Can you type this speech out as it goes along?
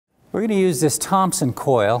We're going to use this Thompson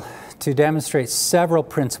coil to demonstrate several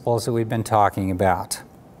principles that we've been talking about.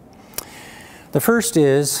 The first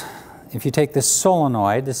is, if you take this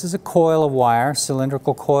solenoid, this is a coil of wire,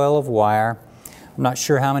 cylindrical coil of wire. I'm not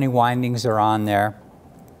sure how many windings are on there.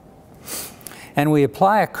 And we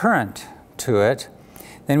apply a current to it,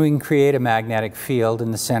 then we can create a magnetic field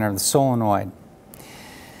in the center of the solenoid.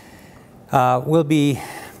 We'll be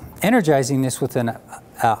energizing this with an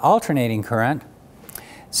alternating current.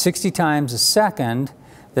 60 times a second,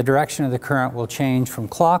 the direction of the current will change from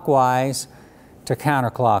clockwise to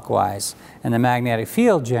counterclockwise, and the magnetic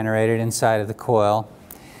field generated inside of the coil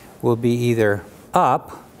will be either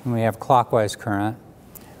up when we have clockwise current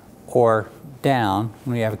or down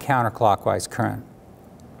when we have a counterclockwise current.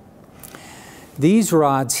 These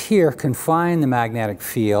rods here confine the magnetic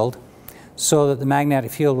field so that the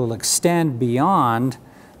magnetic field will extend beyond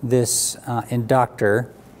this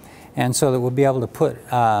inductor, and so that we'll be able to put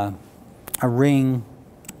a ring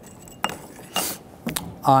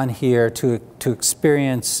on here to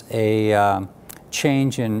experience a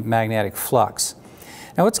change in magnetic flux.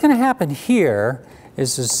 Now what's going to happen here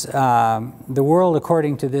is the world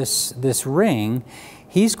according to this ring,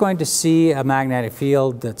 he's going to see a magnetic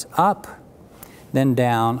field that's up, then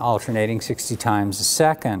down, alternating 60 times a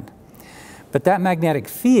second. But that magnetic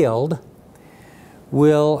field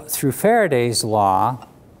will, through Faraday's law,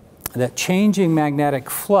 that changing magnetic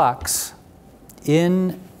flux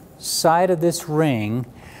inside of this ring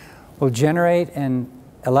will generate an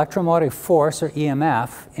electromotive force, or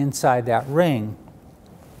EMF, inside that ring.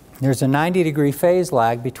 There's a 90-degree phase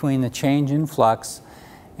lag between the change in flux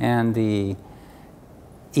and the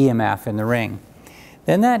EMF in the ring.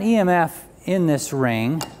 Then that EMF in this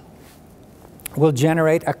ring will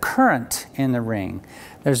generate a current in the ring.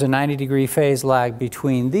 There's a 90-degree phase lag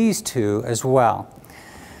between these two as well.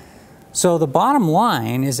 So the bottom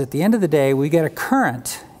line is, at the end of the day, we get a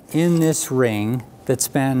current in this ring that's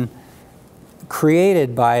been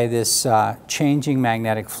created by this changing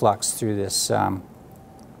magnetic flux through this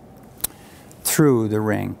through the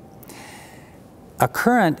ring. A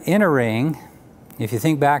current in a ring, if you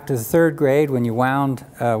think back to the 3rd grade when you wound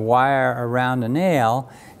a wire around a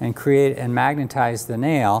nail and magnetize the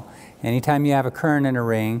nail, anytime you have a current in a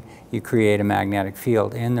ring, you create a magnetic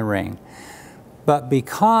field in the ring. But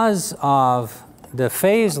because of the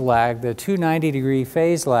phase lag, the two 90-degree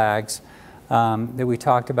phase lags that we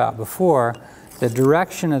talked about before, the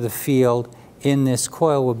direction of the field in this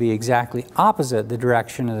coil will be exactly opposite the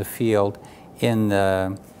direction of the field in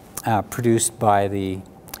the produced by the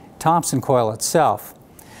Thompson coil itself.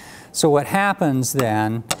 So what happens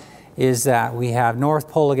then is that we have North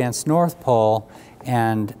Pole against North Pole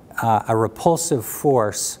and a repulsive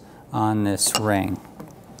force on this ring,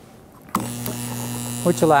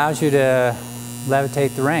 which allows you to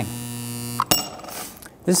levitate the ring.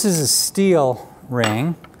 This is a steel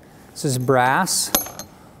ring. This is brass,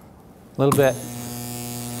 a little bit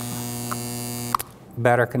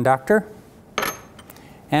better conductor,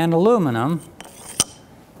 and aluminum,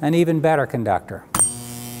 an even better conductor.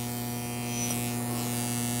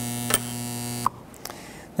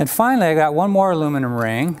 And finally, I got one more aluminum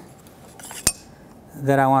ring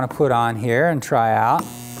that I want to put on here and try out.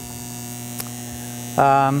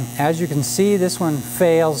 As you can see, this one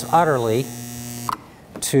fails utterly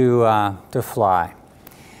to fly.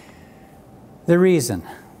 The reason: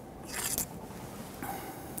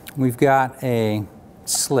 we've got a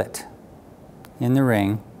slit in the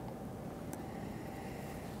ring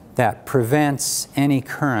that prevents any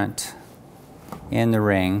current in the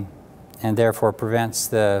ring, and therefore prevents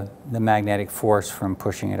the magnetic force from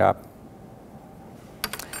pushing it up.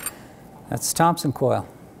 That's the Thompson coil.